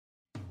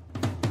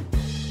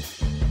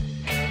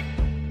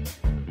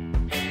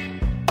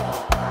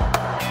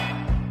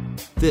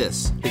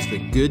This is the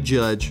Good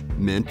Judge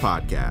Men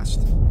Podcast.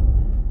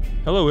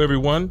 Hello,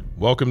 everyone.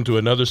 Welcome to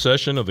another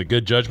session of the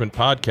Good Judgment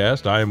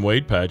Podcast. I am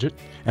Wade Padgett.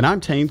 And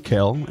I'm Tain,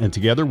 and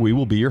together we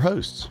will be your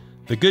hosts.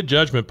 The Good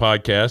Judgment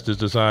Podcast is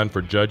designed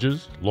for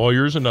judges,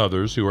 lawyers, and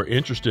others who are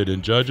interested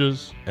in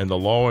judges and the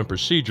law and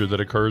procedure that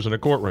occurs in a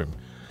courtroom.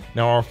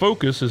 Now, our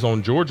focus is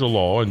on Georgia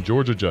law and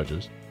Georgia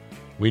judges.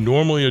 We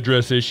normally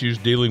address issues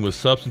dealing with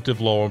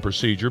substantive law and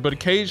procedure, but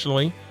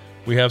occasionally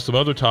we have some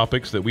other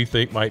topics that we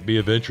think might be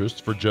of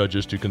interest for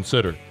judges to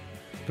consider.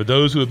 For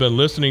those who have been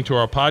listening to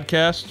our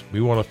podcast, we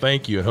want to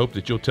thank you and hope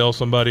that you'll tell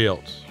somebody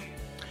else.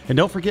 And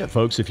don't forget,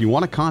 folks, if you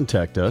want to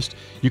contact us,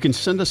 you can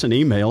send us an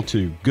email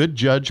to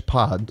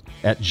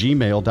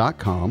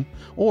goodjudgepod@gmail.com,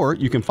 or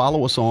you can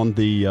follow us on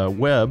the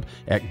web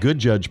at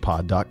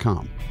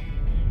goodjudgepod.com.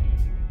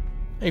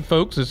 Hey,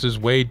 folks, this is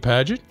Wade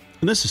Padgett.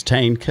 And this is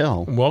Tain.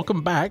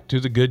 Welcome back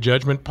to the Good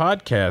Judgment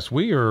Podcast.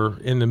 We are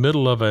in the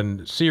middle of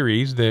a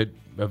series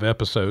of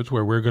episodes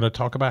where we're going to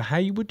talk about how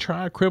you would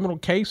try criminal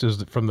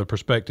cases from the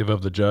perspective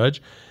of the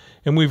judge.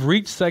 And we've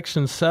reached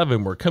section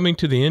 7. We're coming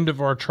to the end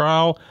of our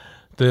trial.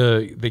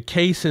 The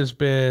case has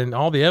been,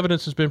 all the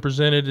evidence has been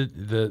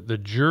presented. The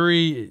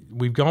jury,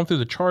 we've gone through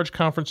the charge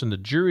conference, and the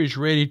jury is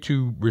ready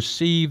to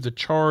receive the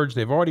charge.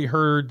 They've already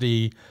heard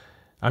the,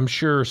 I'm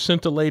sure,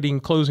 scintillating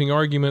closing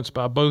arguments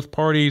by both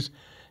parties.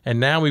 And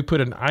now we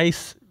put an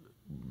ice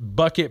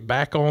bucket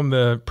back on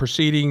the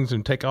proceedings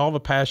and take all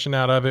the passion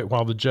out of it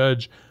while the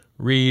judge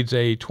reads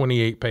a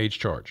 28-page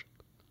charge.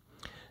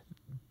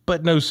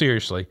 But no,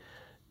 seriously,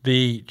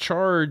 the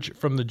charge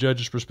from the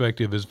judge's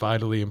perspective is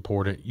vitally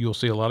important. You'll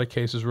see a lot of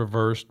cases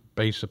reversed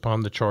based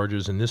upon the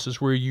charges, and this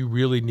is where you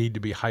really need to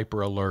be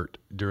hyper alert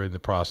during the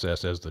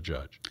process as the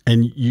judge.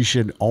 And you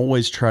should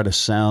always try to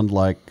sound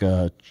like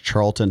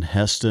Charlton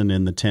Heston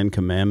in the Ten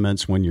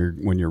Commandments when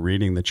you're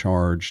reading the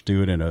charge.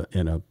 Do it in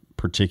a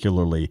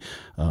particularly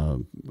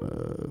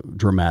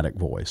dramatic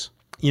voice.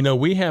 You know,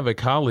 we have a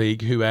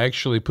colleague who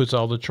actually puts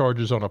all the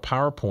charges on a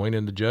PowerPoint,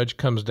 and the judge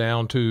comes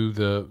down to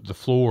the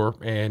floor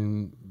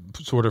and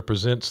sort of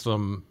presents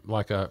them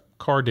like a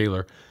car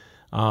dealer.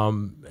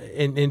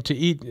 And to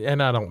eat,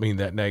 and I don't mean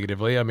that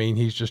negatively. I mean,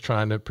 he's just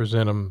trying to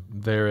present them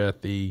there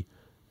at the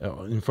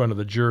in front of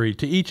the jury.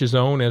 To each his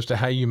own as to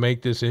how you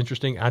make this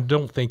interesting. I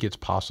don't think it's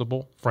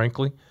possible,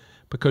 frankly,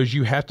 because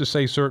you have to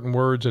say certain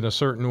words in a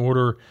certain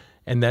order,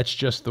 and that's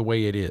just the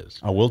way it is.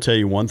 I will tell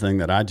you one thing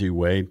that I do,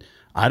 Wade.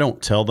 I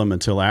don't tell them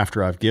until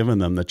after I've given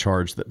them the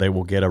charge that they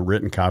will get a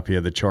written copy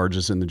of the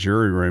charges in the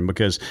jury room,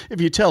 because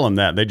if you tell them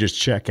that, they just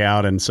check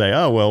out and say,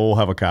 oh, well, we'll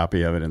have a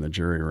copy of it in the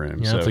jury room.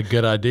 Yeah, so, that's a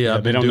good idea. Yeah,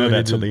 they don't know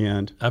that till the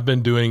end. I've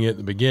been doing it at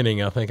the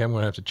beginning. I think I'm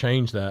going to have to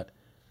change that.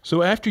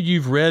 So after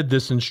you've read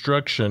this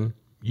instruction,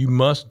 you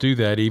must do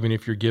that even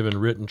if you're given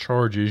written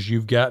charges.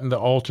 You've gotten the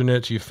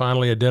alternates. You've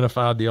finally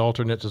identified the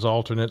alternates as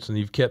alternates, and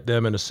you've kept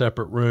them in a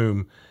separate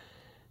room.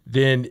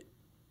 Then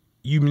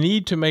you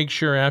need to make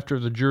sure after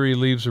the jury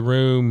leaves the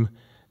room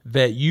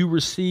that you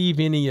receive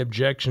any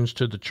objections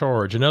to the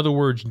charge. In other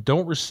words,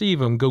 don't receive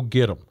them, go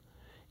get them.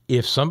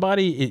 If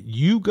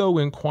you go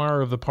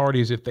inquire of the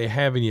parties if they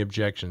have any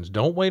objections.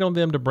 Don't wait on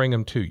them to bring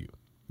them to you.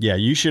 Yeah,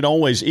 you should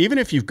always, even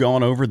if you've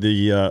gone over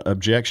the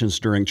objections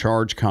during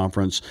charge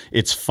conference,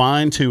 it's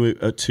fine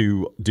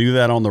to do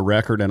that on the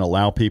record and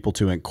allow people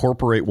to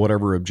incorporate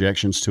whatever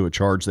objections to a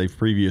charge they've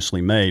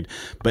previously made.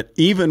 But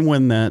even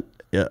when that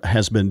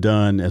has been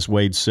done, as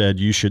Wade said,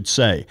 you should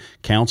say,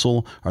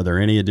 counsel, are there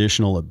any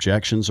additional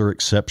objections or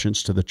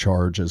exceptions to the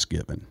charge as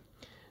given?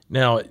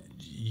 Now,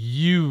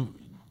 you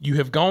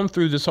have gone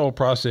through this whole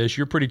process.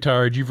 You're pretty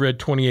tired. You've read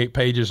 28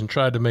 pages and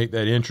tried to make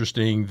that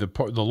interesting. The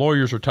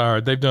lawyers are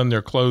tired. They've done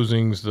their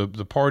closings.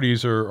 The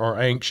parties are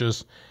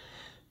anxious.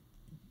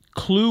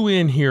 Clue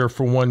in here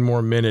for one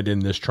more minute in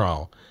this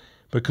trial,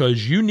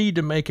 because you need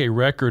to make a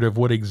record of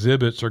what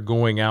exhibits are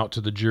going out to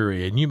the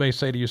jury. And you may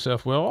say to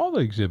yourself, well, all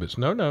the exhibits.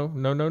 No.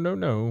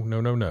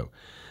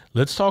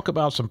 Let's talk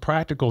about some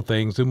practical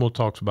things, then we'll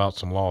talk about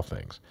some law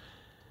things.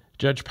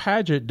 Judge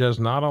Padgett does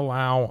not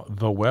allow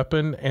the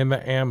weapon and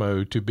the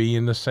ammo to be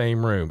in the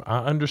same room. I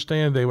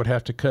understand they would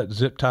have to cut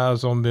zip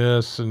ties on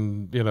this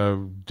and,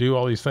 do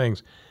all these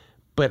things,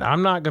 but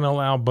I'm not going to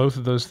allow both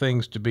of those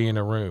things to be in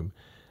a room.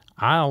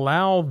 I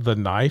allow the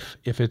knife,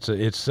 if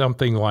it's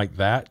something like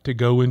that, to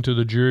go into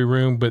the jury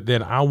room, but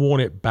then I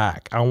want it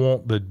back. I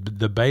want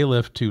the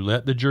bailiff to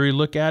let the jury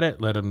look at it,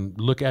 let them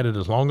look at it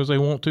as long as they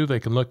want to. They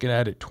can look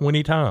at it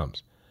 20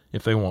 times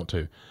if they want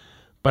to.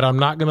 But I'm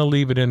not going to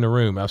leave it in the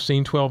room. I've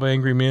seen 12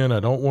 Angry Men. I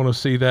don't want to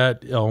see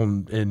that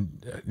in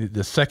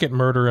the second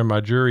murder in my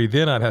jury.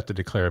 Then I'd have to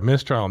declare a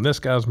mistrial on this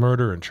guy's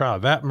murder and try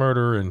that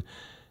murder. And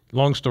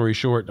long story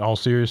short, in all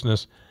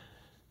seriousness,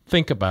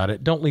 think about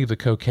it. Don't leave the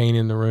cocaine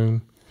in the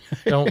room.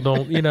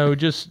 Don't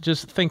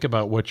just think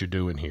about what you're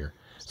doing here.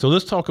 So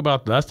let's talk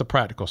about, that's the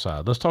practical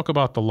side. Let's talk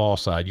about the law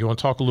side. You want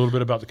to talk a little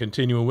bit about the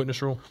continuing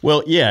witness rule?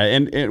 Well, yeah,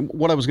 and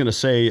what I was going to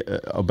say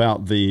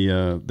about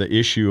the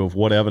issue of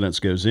what evidence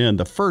goes in,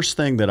 the first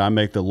thing that I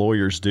make the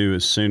lawyers do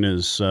as soon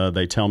as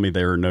they tell me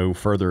there are no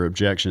further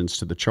objections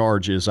to the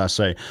charge is I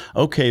say,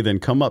 okay, then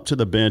come up to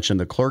the bench and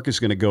the clerk is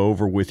going to go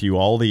over with you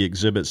all the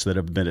exhibits that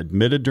have been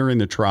admitted during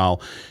the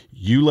trial.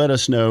 You let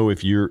us know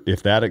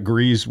if that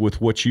agrees with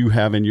what you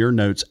have in your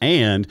notes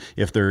and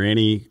if there are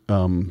any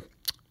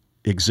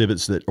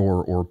exhibits that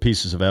or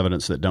pieces of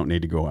evidence that don't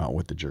need to go out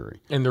with the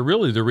jury. And the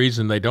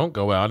reason they don't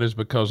go out is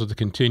because of the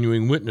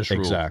continuing witness rule.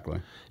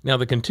 Exactly. Now,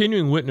 the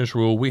continuing witness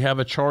rule, we have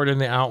a chart in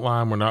the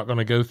outline. We're not going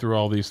to go through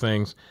all these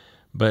things,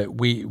 but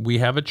we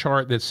have a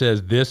chart that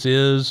says this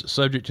is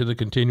subject to the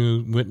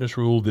continuing witness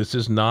rule. This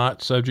is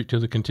not subject to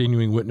the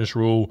continuing witness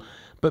rule.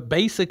 But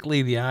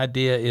basically, the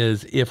idea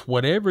is if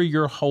whatever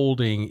you're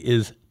holding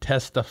is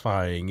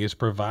testifying, is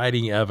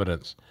providing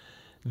evidence,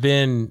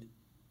 then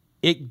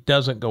it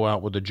doesn't go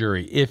out with the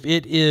jury. If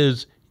it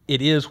is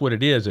what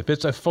it is. If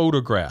it's a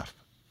photograph,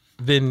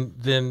 then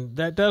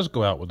that does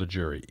go out with the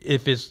jury.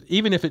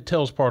 Even if it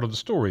tells part of the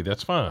story,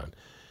 that's fine.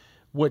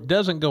 What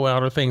doesn't go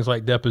out are things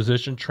like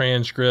deposition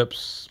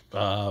transcripts,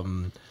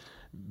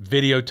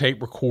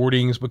 videotape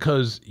recordings,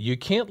 because you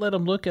can't let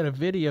them look at a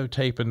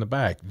videotape in the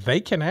back. They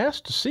can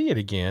ask to see it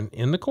again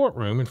in the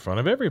courtroom in front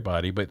of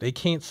everybody, but they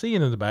can't see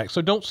it in the back.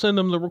 So don't send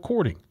them the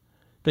recording.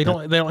 They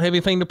don't have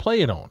anything to play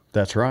it on.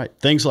 That's right.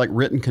 Things like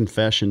written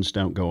confessions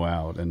don't go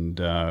out, and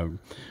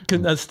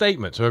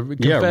statements or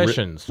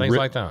confessions, things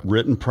like that.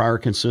 Written prior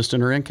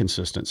consistent or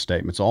inconsistent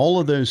statements. All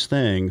of those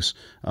things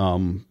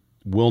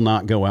will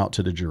not go out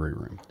to the jury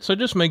room. So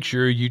just make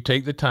sure you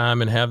take the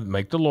time and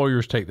make the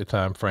lawyers take the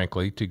time,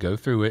 frankly, to go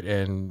through it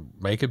and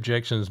make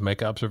objections,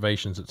 make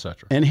observations,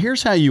 etc. And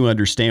here's how you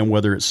understand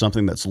whether it's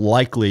something that's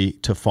likely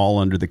to fall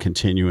under the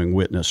continuing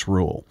witness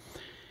rule.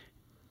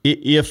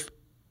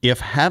 If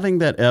having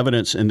that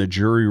evidence in the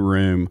jury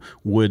room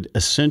would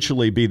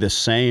essentially be the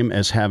same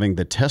as having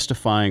the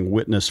testifying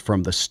witness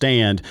from the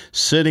stand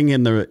sitting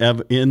in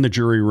the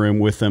jury room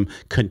with them,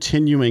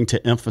 continuing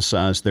to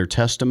emphasize their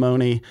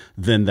testimony,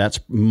 then that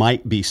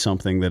might be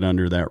something that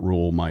under that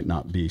rule might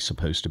not be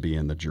supposed to be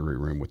in the jury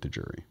room with the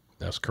jury.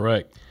 That's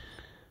correct.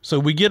 So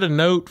we get a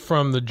note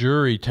from the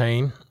jury,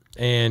 Tain,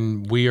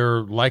 and we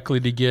are likely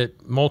to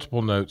get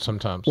multiple notes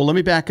sometimes. Well, let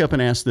me back up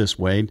and ask this,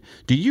 Wade.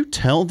 Do you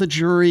tell the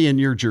jury in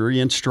your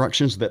jury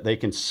instructions that they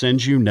can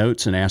send you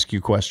notes and ask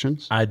you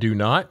questions? I do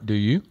not. Do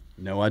you?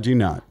 No, I do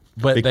not.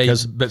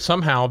 But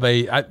somehow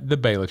the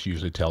bailiffs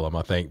usually tell them,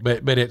 I think.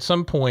 But at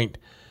some point,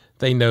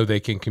 they know they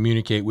can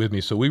communicate with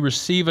me. So we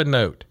receive a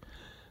note.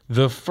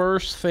 The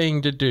first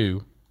thing to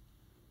do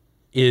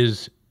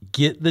is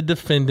get the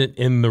defendant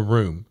in the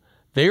room.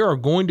 There are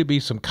going to be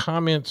some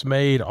comments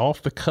made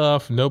off the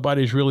cuff.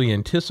 Nobody's really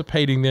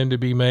anticipating them to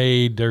be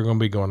made. They're going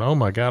to be going, oh,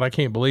 my God, I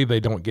can't believe they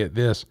don't get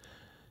this.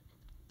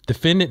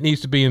 Defendant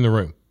needs to be in the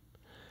room.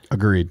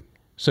 Agreed.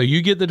 So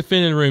you get the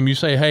defendant in the room. You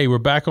say, hey, we're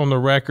back on the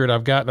record.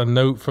 I've gotten a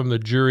note from the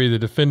jury. The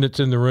defendant's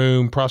in the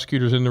room.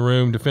 Prosecutor's in the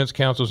room. Defense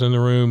counsel's in the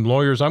room.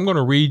 Lawyers, I'm going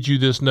to read you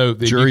this note.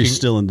 Jury's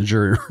still in the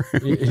jury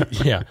room.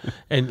 Yeah.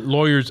 And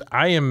lawyers,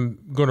 I am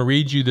going to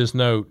read you this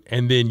note,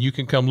 and then you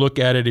can come look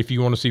at it if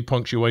you want to see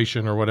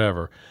punctuation or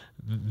whatever.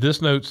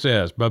 This note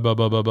says, blah, blah,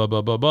 blah, blah, blah,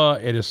 blah, blah, blah.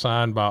 It is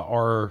signed by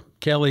R.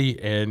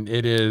 Kelly, and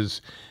it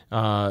is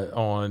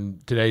on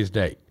today's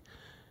date.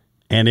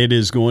 And it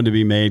is going to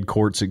be made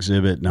court's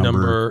exhibit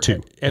number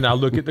 2. And I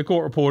look at the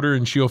court reporter,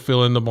 and she'll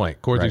fill in the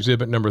blank. Court's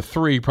exhibit number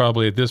 3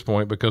 probably at this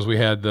point because we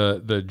had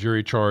the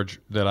jury charge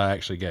that I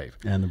actually gave.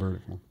 And the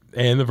verdict form.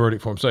 And the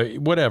verdict form. So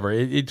whatever.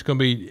 It's going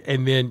to be –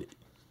 and then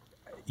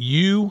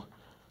you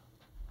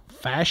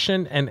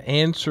fashion an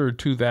answer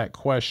to that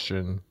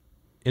question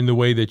in the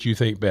way that you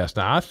think best.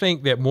 Now, I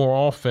think that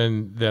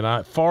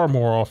far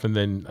more often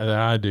than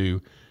I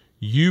do,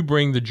 you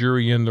bring the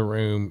jury in the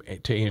room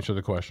to answer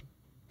the question.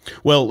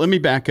 Well, let me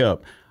back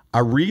up. I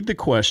read the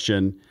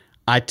question.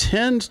 I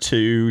tend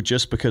to,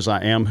 just because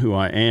I am who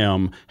I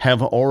am,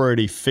 have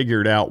already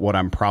figured out what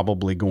I'm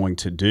probably going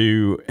to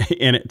do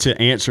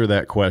to answer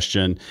that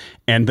question.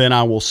 And then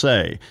I will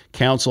say,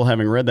 counsel,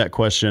 having read that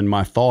question,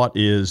 my thought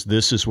is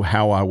this is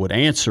how I would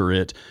answer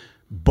it.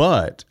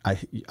 But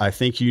I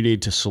think you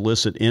need to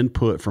solicit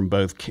input from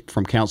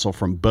counsel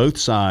from both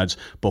sides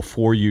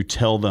before you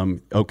tell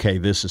them, okay,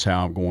 this is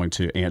how I'm going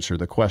to answer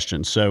the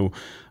question. So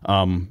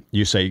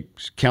you say,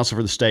 counsel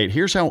for the state,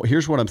 here's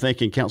what I'm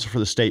thinking. Counsel for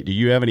the state, do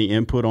you have any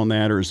input on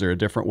that, or is there a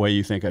different way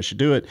you think I should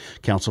do it?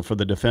 Counsel for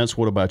the defense,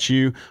 what about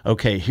you?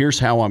 Okay, here's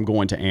how I'm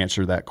going to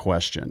answer that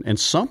question. And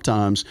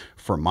sometimes,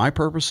 for my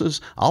purposes,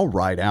 I'll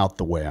write out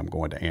the way I'm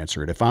going to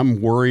answer it. If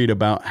I'm worried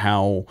about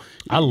how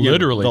I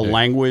literally the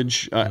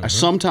language,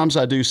 sometimes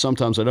I do,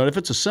 sometimes I don't. If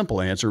it's a simple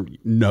answer,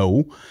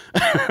 no.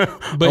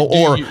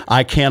 or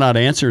I cannot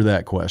answer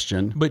that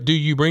question. But do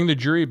you bring the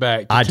jury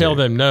back to tell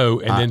them no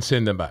and then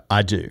send them back?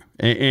 I do.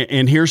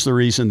 And here's the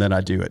reason that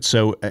I do it.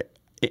 So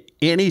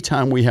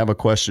anytime we have a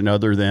question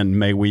other than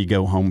may we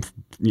go home,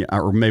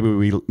 or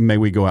may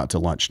we go out to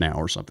lunch now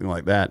or something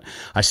like that,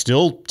 I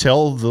still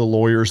tell the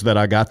lawyers that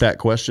I got that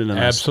question. And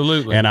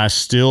absolutely. I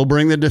still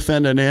bring the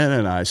defendant in,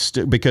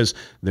 and because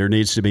there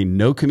needs to be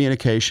no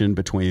communication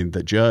between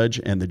the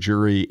judge and the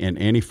jury in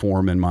any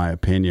form, in my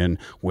opinion,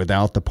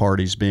 without the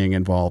parties being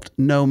involved,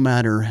 no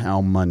matter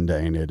how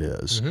mundane it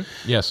is. Mm-hmm.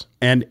 Yes.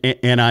 And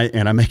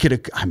I make it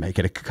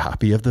a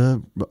copy of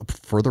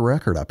for the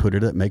record. I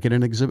make it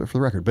an exhibit for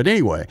the record. But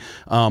anyway,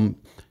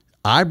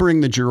 I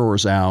bring the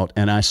jurors out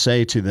and I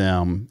say to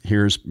them,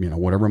 here's,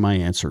 whatever my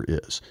answer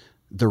is.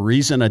 The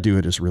reason I do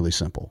it is really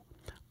simple.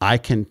 I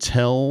can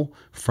tell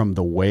from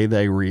the way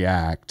they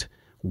react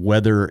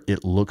whether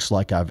it looks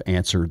like I've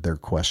answered their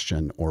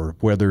question or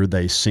whether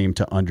they seem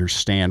to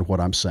understand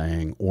what I'm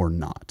saying or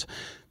not.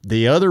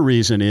 The other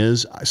reason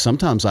is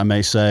sometimes I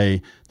may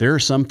say, there are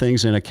some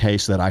things in a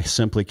case that I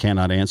simply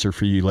cannot answer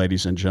for you,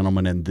 ladies and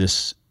gentlemen, and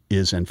this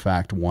is in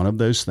fact one of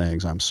those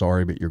things. I'm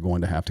sorry, but you're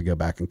going to have to go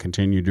back and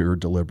continue your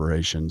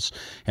deliberations,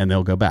 and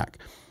they'll go back.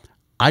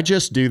 I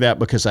just do that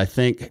because I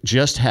think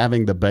just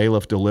having the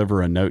bailiff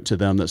deliver a note to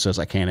them that says,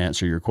 I can't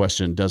answer your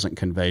question, doesn't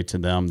convey to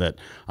them that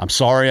I'm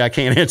sorry, I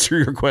can't answer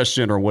your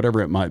question, or whatever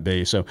it might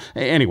be. So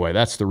anyway,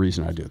 that's the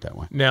reason I do it that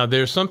way. Now,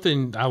 there's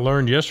something I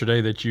learned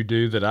yesterday that you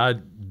do that I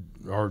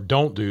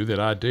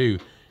do.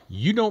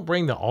 You don't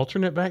bring the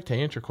alternate back to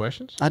answer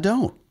questions? I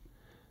don't.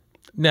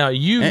 Now,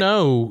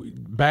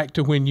 back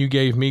to when you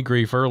gave me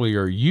grief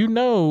earlier,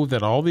 that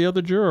all the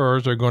other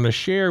jurors are going to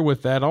share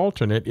with that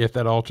alternate, if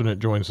that alternate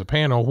joins the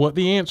panel, what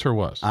the answer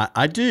was.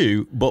 I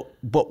do,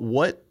 but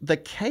what the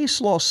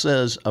case law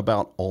says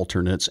about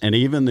alternates, and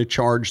even the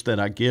charge that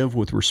I give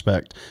with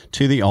respect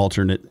to the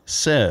alternate,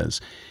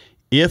 says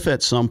if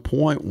at some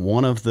point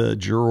one of the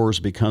jurors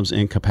becomes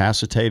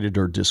incapacitated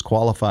or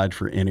disqualified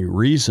for any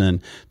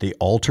reason, the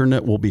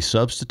alternate will be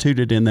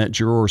substituted in that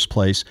juror's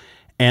place,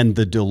 and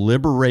the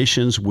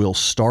deliberations will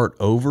start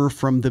over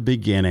from the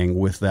beginning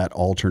with that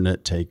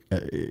alternate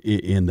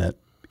in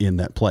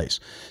that place.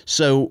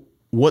 So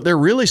what they're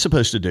really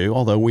supposed to do,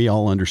 although we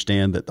all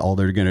understand that all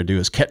they're going to do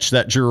is catch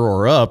that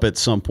juror up at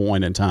some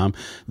point in time,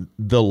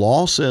 the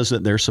law says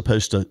that they're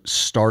supposed to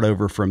start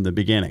over from the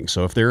beginning.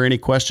 So if there are any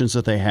questions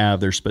that they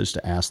have, they're supposed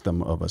to ask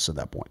them of us at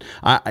that point.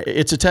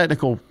 It's a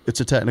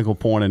technical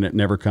point, and it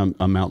never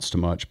amounts to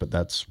much, but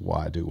that's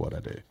why I do what I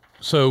do.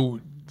 So,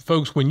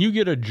 folks, when you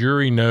get a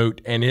jury note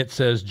and it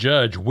says,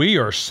 Judge, we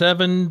are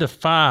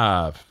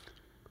 7-5.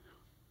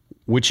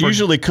 Which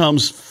usually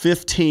comes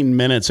 15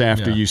 minutes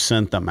after you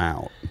sent them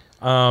out.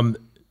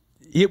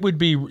 It would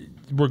be,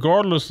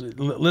 regardless,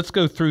 let's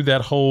go through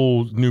that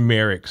whole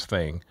numerics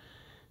thing.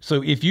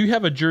 So if you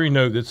have a jury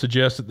note that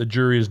suggests that the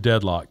jury is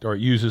deadlocked, or it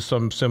uses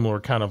some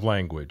similar kind of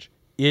language,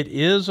 it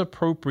is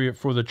appropriate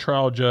for the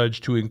trial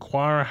judge to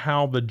inquire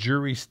how the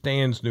jury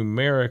stands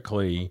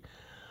numerically,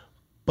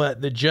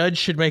 but the judge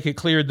should make it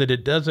clear that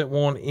it doesn't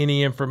want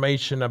any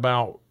information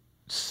about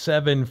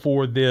 7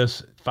 for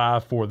this,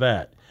 5 for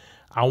that.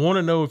 I want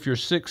to know if you're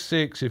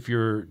 6-6, if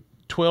you're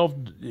 12,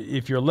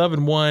 if you're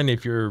 11-1,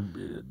 if you're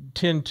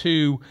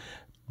 10-2,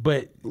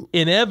 but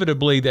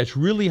inevitably that's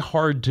really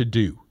hard to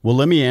do. Well,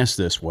 let me ask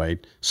this,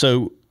 Wade.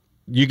 So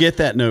you get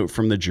that note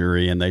from the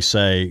jury and they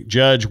say,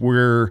 Judge,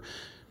 we're,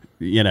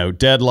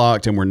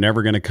 deadlocked and we're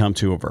never going to come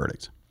to a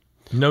verdict.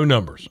 No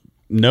numbers.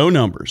 No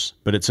numbers,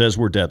 but it says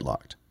we're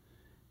deadlocked.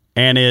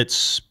 And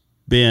it's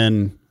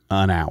been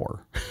an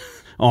hour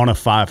on a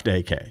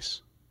 5-day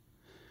case.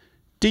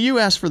 Do you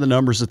ask for the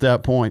numbers at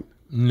that point?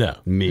 No.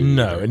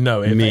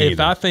 No. If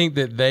I think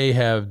that they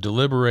have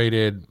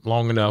deliberated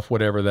long enough,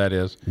 whatever that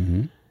is,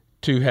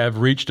 to have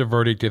reached a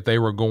verdict, if they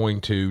were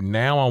going to,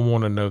 now I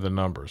want to know the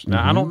numbers.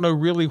 Now, I don't know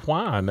really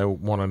why I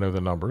want to know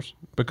the numbers,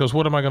 because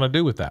what am I going to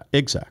do with that?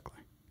 Exactly.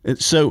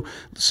 So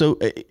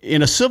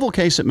in a civil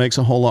case, it makes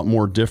a whole lot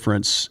more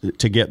difference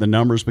to get the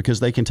numbers because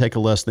they can take a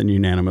less than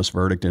unanimous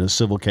verdict in a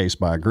civil case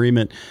by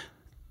agreement.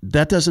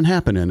 That doesn't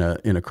happen in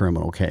a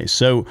criminal case.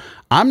 So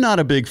I'm not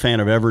a big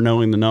fan of ever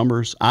knowing the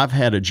numbers. I've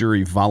had a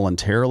jury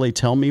voluntarily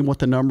tell me what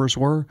the numbers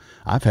were.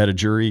 I've had a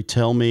jury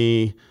tell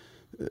me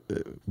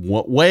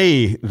what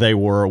way they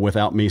were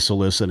without me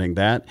soliciting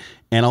that.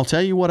 And I'll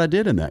tell you what I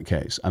did in that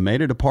case. I made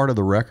it a part of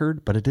the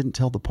record, but I didn't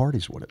tell the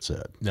parties what it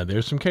said. Now,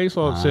 there's some case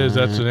law that says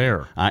that's an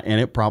error.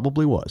 And it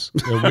probably was.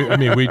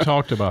 We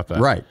talked about that.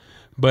 Right.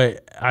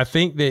 But I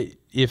think that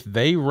if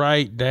they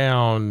write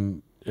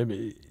down,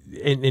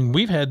 and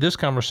we've had this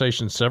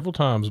conversation several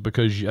times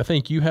because I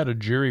think you had a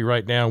jury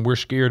write down, we're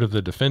scared of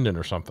the defendant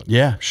or something.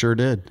 Yeah, sure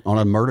did. On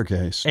a murder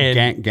case,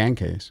 gang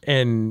case.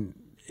 And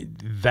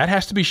that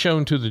has to be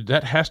shown to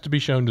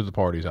the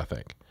parties, I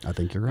think. I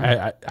think you're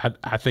right.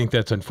 I think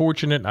that's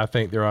unfortunate. I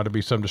think there ought to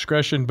be some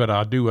discretion, but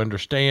I do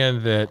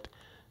understand that,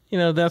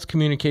 that's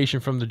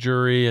communication from the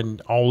jury and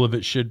all of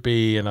it should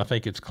be, and I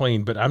think it's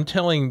clean. But I'm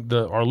telling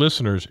our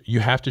listeners, you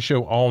have to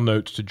show all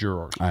notes to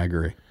jurors. I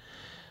agree.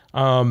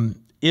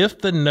 If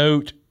the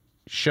note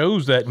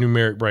shows that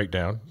numeric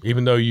breakdown,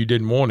 even though you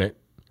didn't want it,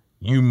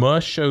 you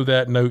must show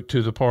that note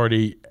to the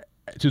party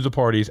to the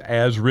parties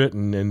as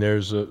written, and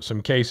there's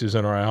some cases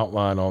in our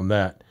outline on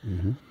that.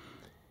 Mm-hmm.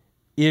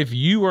 If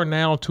you are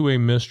now to a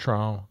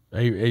mistrial,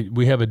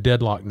 we have a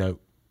deadlock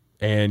note,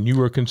 and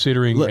you are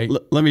considering...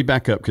 Let me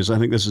back up, because I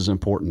think this is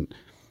important.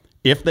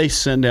 If they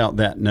send out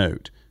that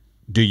note,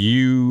 do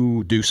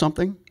you do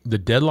something? The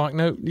deadlock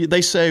note?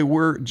 They say,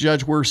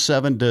 Judge, we're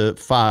 7 to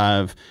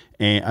 5,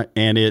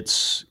 and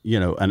it's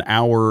an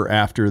hour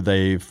after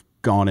they've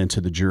gone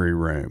into the jury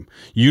room.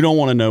 You don't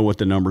want to know what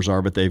the numbers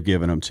are, but they've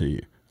given them to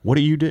you. What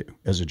do you do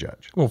as a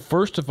judge? Well,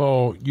 first of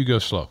all, you go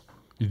slow.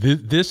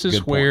 This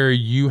is where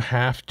you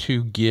have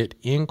to get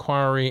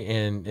inquiry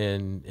and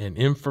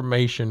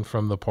information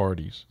from the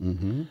parties.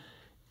 Mm-hmm.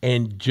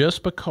 And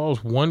just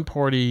because one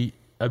party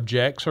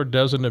objects or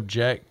doesn't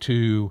object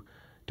to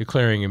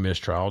declaring a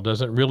mistrial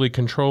doesn't really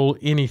control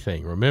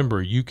anything.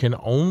 Remember, you can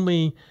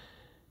only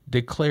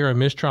declare a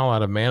mistrial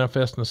out of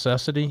manifest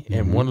necessity,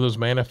 and one of those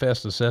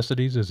manifest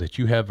necessities is that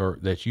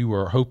you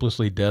are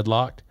hopelessly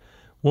deadlocked.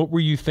 What were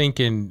you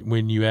thinking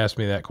when you asked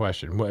me that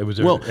question? Was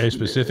there a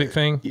specific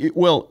thing?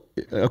 Well,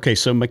 okay,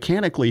 so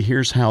mechanically,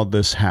 here's how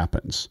this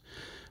happens.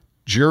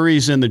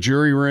 Jury's in the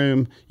jury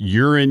room,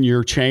 you're in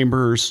your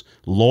chambers,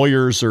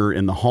 lawyers are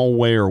in the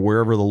hallway or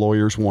wherever the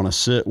lawyers want to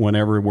sit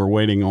whenever we're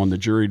waiting on the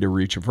jury to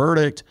reach a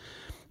verdict.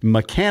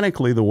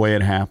 Mechanically, the way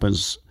it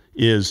happens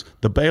is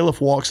the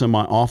bailiff walks in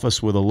my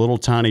office with a little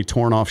tiny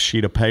torn off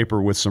sheet of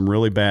paper with some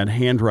really bad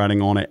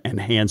handwriting on it and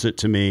hands it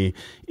to me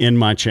in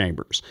my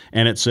chambers.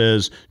 And it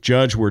says,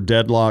 Judge, we're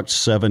deadlocked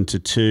 7 to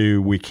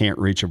 2. We can't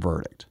reach a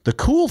verdict. The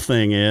cool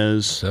thing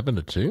is... 7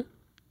 to 2?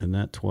 Isn't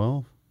that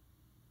 12?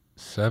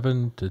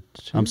 7 to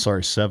 2? I'm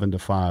sorry, 7 to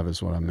 5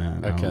 is what I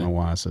meant. Okay. I don't know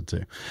why I said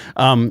 2.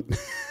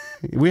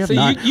 We have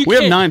we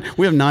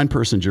have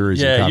 9-person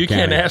juries in Cobb County. You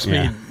can't ask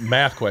me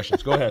math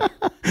questions. Go ahead.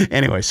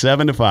 Anyway,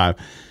 7 to 5.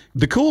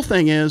 The cool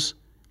thing is,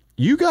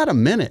 you got a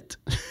minute.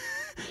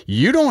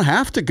 You don't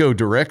have to go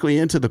directly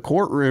into the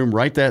courtroom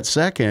right that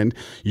second.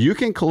 You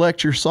can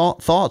collect your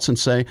thoughts and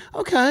say,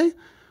 okay,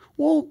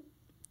 well,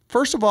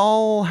 first of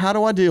all, how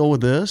do I deal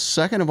with this?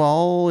 Second of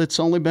all, it's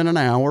only been an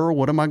hour.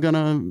 What am I going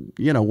to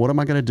do? What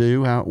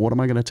am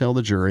I going to tell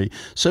the jury?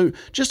 So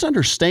just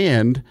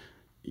understand,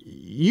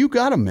 you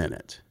got a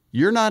minute.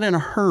 You're not in a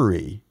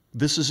hurry.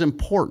 This is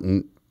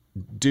important.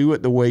 Do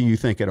it the way you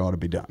think it ought to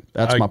be done.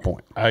 That's my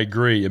point. I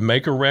agree. And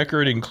make a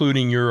record,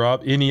 including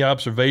any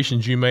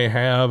observations you may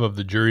have of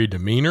the jury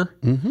demeanor,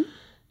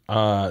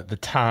 the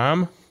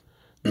time,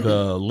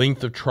 the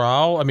length of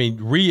trial. I mean,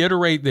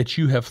 reiterate that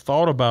you have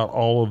thought about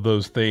all of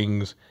those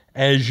things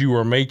as you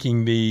are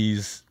making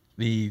these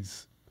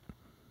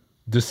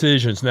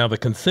decisions. Now, the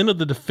consent of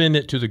the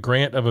defendant to the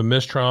grant of a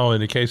mistrial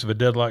in the case of a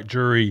deadlocked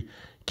jury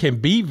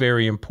can be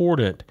very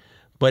important,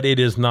 but it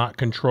is not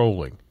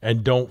controlling.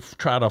 And don't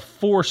try to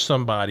force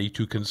somebody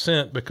to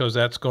consent, because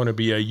that's going to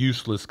be a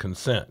useless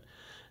consent.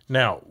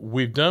 Now,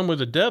 we've done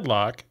with a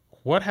deadlock.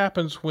 What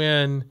happens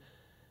when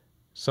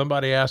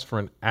somebody asks for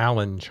an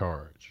Allen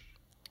charge?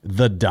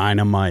 The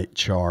dynamite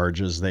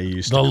charge, as they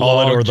used to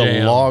call it, or the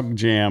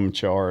logjam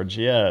charge,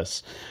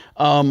 yes.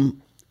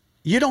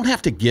 You don't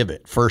have to give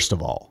it, first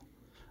of all.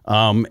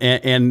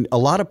 And a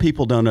lot of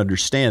people don't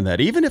understand that.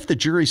 Even if the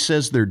jury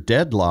says they're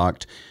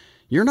deadlocked,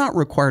 you're not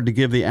required to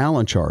give the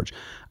Allen charge.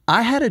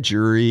 I had a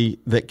jury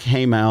that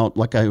came out,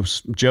 like I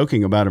was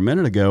joking about a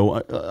minute ago,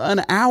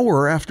 an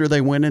hour after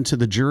they went into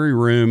the jury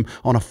room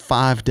on a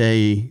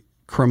 5-day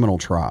criminal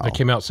trial. They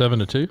came out 7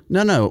 to 2?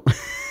 No.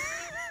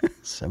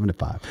 7 to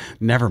 5.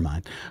 Never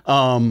mind.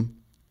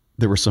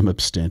 There were some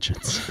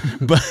abstentions.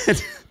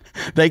 But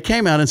they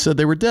came out and said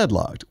they were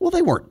deadlocked. Well,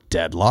 they weren't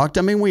deadlocked.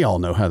 I mean, we all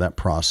know how that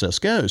process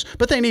goes.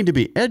 But they need to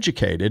be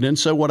educated. And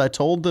so what I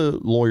told the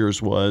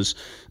lawyers was,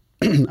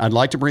 I'd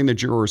like to bring the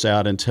jurors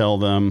out and tell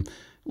them,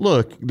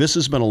 look, this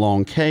has been a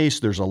long case.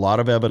 There's a lot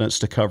of evidence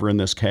to cover in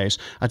this case.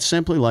 I'd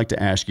simply like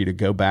to ask you to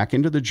go back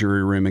into the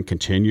jury room and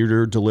continue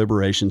your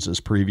deliberations as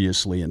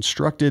previously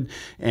instructed,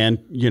 and,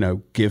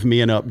 give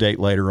me an update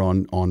later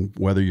on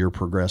whether you're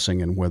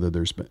progressing and whether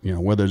there's been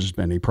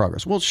any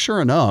progress. Well,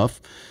 sure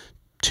enough,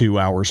 2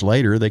 hours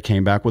later, they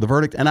came back with a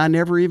verdict, and I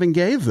never even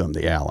gave them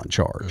the Allen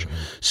charge. Mm-hmm.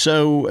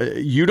 So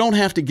you don't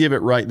have to give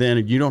it right then,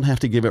 and you don't have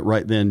to give it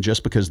right then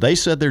just because they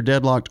said they're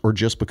deadlocked or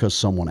just because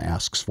someone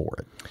asks for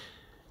it.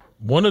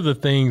 One of the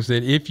things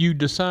that if you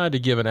decide to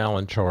give an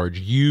Allen charge,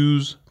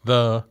 use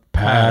the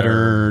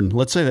pattern.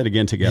 Let's say that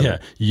again together.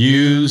 Yeah.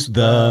 Use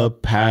the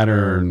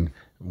pattern.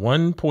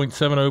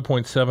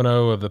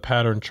 1.70.70 of the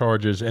pattern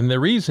charges. And the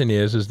reason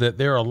is that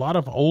there are a lot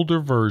of older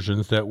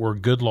versions that were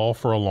good law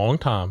for a long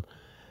time.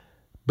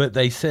 But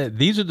they said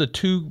these are the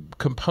two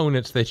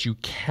components that you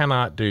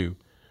cannot do.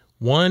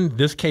 One,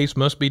 this case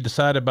must be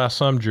decided by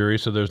some jury,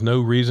 so there's no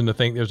reason to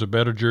think there's a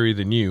better jury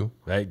than you.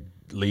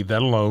 Leave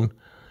that alone.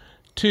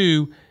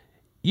 Two,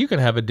 you can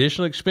have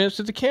additional expense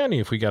to the county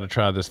if we got to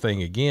try this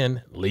thing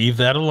again. Leave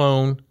that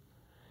alone.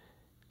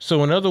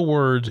 So in other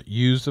words,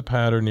 use the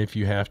pattern if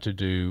you have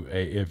to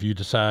if you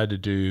decide to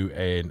do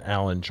an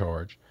Allen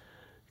charge.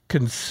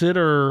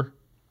 Consider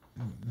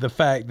the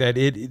fact that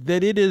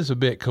it is a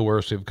bit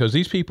coercive, because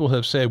these people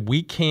have said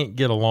we can't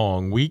get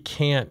along, we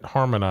can't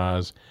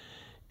harmonize,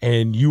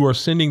 and you are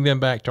sending them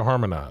back to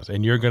harmonize,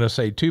 and you're going to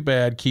say, too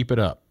bad, keep it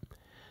up.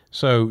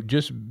 So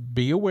just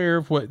be aware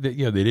of what that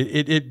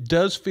it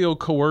does feel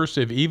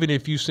coercive, even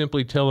if you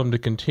simply tell them to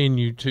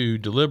continue to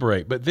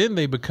deliberate. But then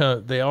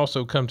they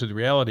also come to the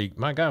reality,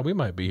 my God, we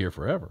might be here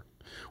forever.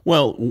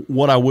 Well,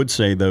 what I would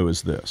say, though,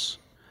 is this.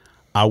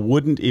 I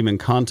wouldn't even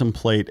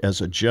contemplate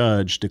as a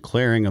judge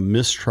declaring a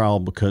mistrial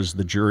because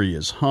the jury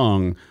is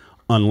hung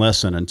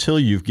unless and until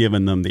you've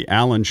given them the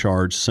Allen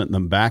charge, sent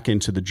them back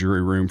into the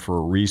jury room for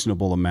a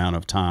reasonable amount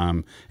of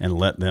time, and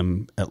let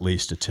them at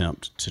least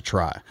attempt to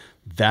try.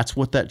 That's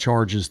what that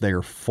charge is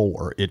there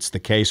for. It's the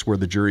case where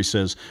the jury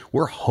says,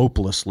 we're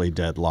hopelessly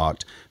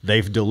deadlocked.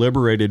 They've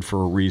deliberated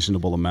for a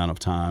reasonable amount of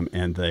time,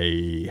 and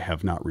they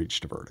have not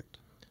reached a verdict.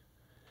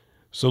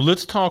 So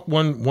let's talk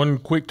one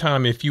quick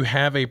time. If you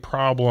have a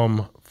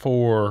problem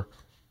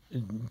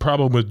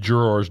with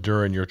jurors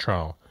during your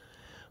trial,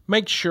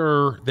 make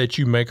sure that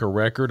you make a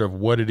record of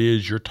what it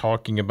is you're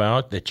talking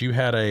about, that you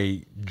had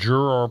a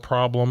juror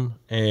problem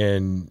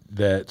and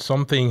that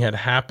something had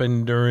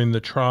happened during the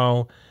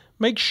trial.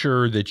 Make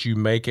sure that you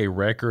make a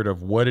record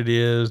of what it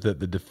is, that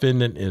the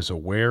defendant is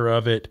aware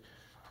of it.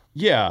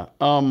 Yeah.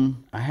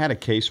 I had a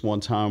case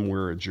one time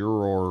where a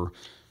juror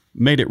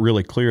made it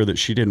really clear that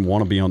she didn't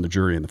want to be on the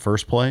jury in the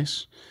first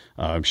place.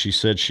 She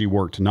said she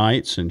worked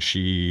nights and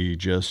she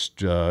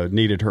just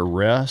needed her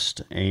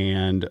rest,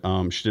 and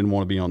she didn't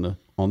want to be on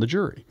the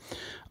jury.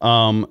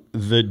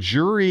 The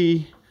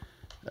jury,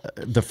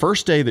 the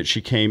first day that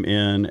she came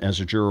in as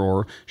a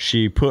juror,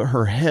 she put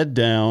her head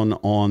down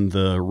on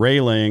the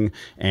railing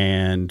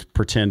and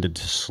pretended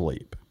to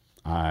sleep.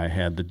 I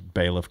had the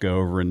bailiff go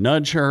over and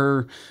nudge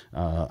her.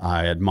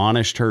 I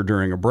admonished her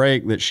during a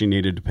break that she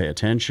needed to pay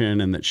attention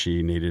and that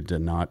she needed to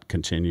not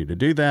continue to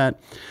do that.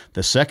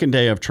 The second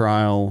day of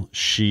trial,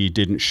 she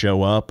didn't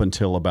show up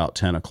until about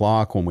 10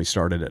 o'clock when we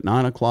started at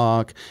 9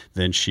 o'clock.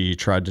 Then she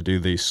tried to do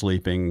the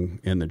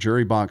sleeping in the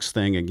jury box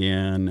thing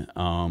again.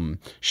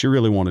 She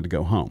really wanted to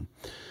go home.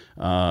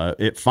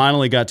 It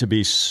finally got to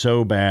be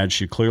so bad,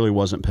 she clearly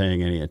wasn't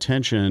paying any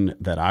attention,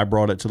 that I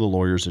brought it to the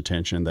lawyer's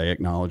attention. They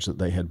acknowledged that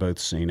they had both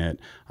seen it.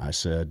 I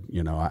said,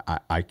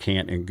 I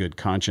can't in good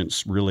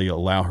conscience really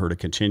allow her to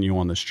continue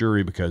on this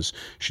jury because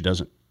she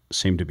doesn't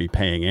seem to be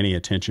paying any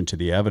attention to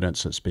the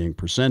evidence that's being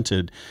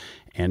presented.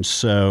 And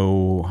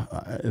so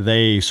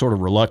they sort of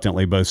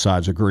reluctantly, both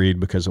sides agreed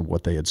because of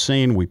what they had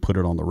seen. We put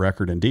it on the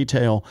record in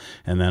detail,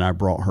 and then I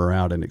brought her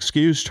out and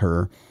excused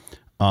her.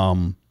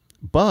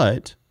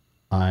 But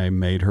I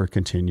made her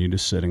continue to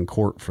sit in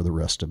court for the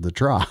rest of the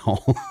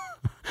trial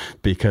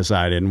because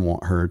I didn't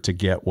want her to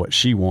get what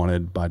she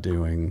wanted by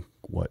doing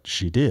what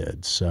she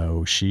did.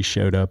 So she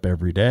showed up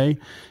every day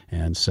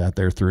and sat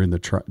there during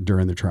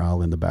the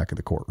trial in the back of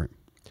the courtroom.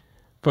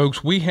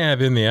 Folks, we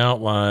have in the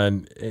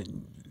outline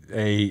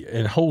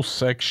a whole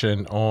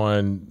section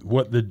on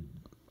what the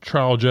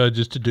trial judge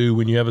is to do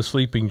when you have a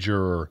sleeping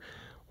juror,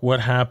 what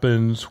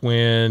happens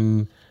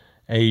when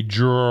a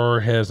juror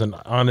has an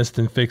honest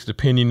and fixed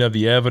opinion of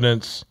the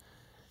evidence,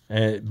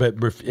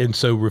 and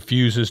so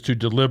refuses to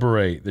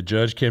deliberate. The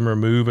judge can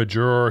remove a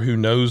juror who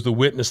knows the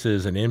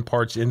witnesses and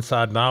imparts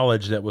inside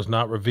knowledge that was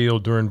not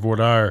revealed during voir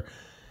dire.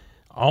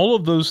 All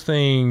of those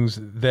things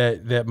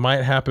that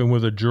might happen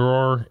with a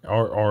juror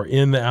are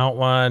in the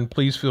outline.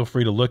 Please feel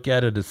free to look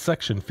at it. It's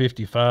section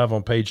 55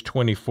 on page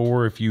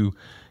 24 if you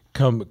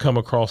come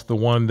across the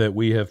one that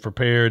we have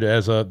prepared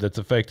that's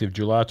effective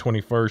July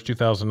 21st,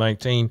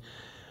 2019.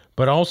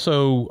 But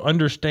also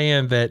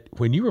understand that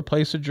when you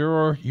replace a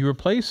juror, you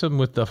replace them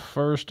with the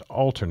first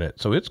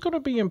alternate. So it's going to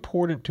be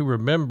important to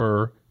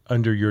remember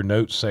under your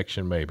notes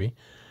section maybe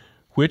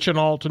which an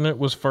alternate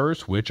was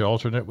first, which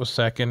alternate was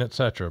second,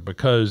 etc.,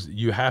 because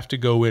you have to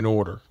go in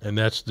order, and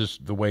that's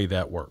just the way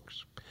that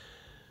works.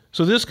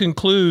 So this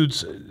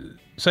concludes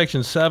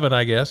section 7,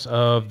 I guess,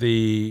 of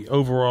the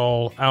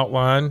overall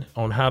outline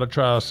on how to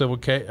try a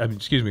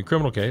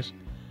criminal case.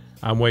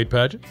 I'm Wade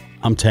Padgett.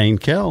 I'm Tain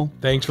Kell.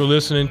 Thanks for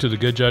listening to the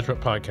Good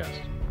Judgment Podcast.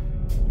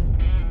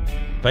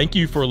 Thank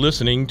you for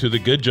listening to the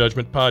Good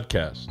Judgment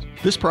Podcast.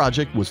 This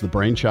project was the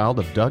brainchild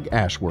of Doug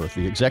Ashworth,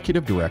 the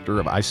Executive Director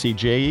of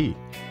ICJE.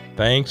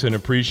 Thanks and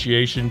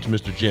appreciation to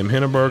Mr. Jim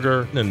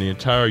Henneberger and the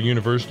entire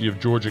University of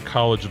Georgia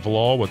College of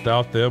Law.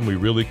 Without them, we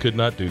really could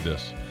not do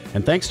this.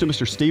 And thanks to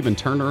Mr. Stephen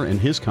Turner and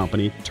his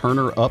company,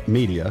 Turner Up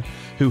Media,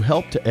 who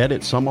helped to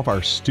edit some of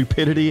our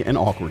stupidity and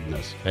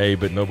awkwardness. Hey,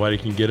 but nobody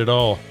can get it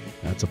all.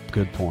 That's a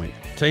good point.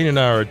 Tain and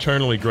I are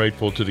eternally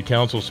grateful to the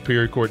Council of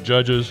Superior Court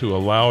Judges who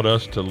allowed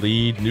us to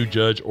lead new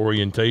judge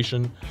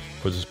orientation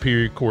for the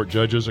Superior Court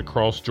judges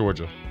across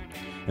Georgia.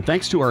 And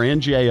thanks to our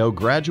NJO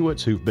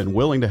graduates who've been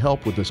willing to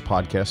help with this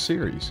podcast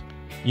series.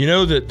 You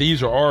know that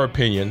these are our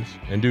opinions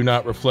and do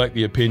not reflect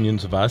the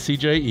opinions of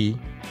ICJE,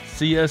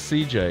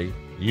 CSCJ,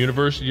 the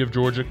University of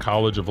Georgia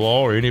College of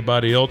Law, or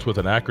anybody else with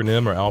an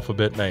acronym or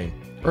alphabet name.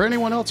 Or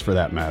anyone else for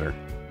that matter.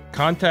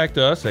 Contact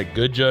us at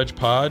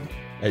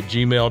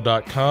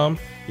goodjudgepod@gmail.com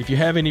if you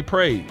have any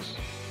praise,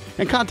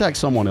 and contact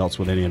someone else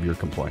with any of your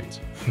complaints.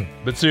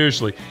 But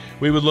seriously,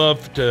 we would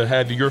love to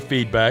have your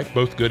feedback,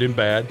 both good and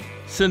bad.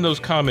 Send those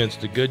comments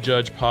to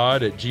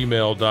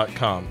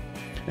goodjudgepod@gmail.com.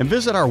 And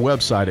visit our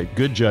website at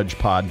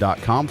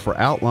goodjudgepod.com for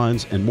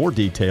outlines and more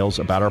details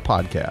about our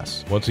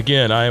podcasts. Once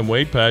again, I am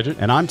Wade Padgett.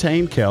 And I'm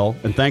Tain Kell,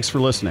 and thanks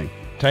for listening.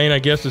 Tain, I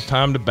guess it's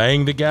time to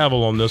bang the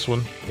gavel on this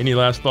one. Any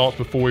last thoughts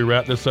before we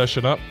wrap this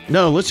session up?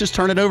 No, let's just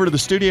turn it over to the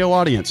studio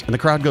audience, and the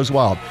crowd goes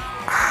wild.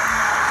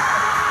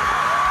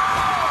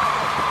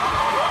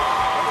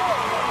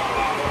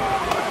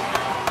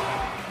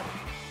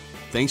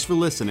 Thanks for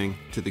listening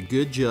to the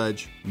Good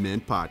Judge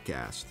Men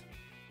Podcast.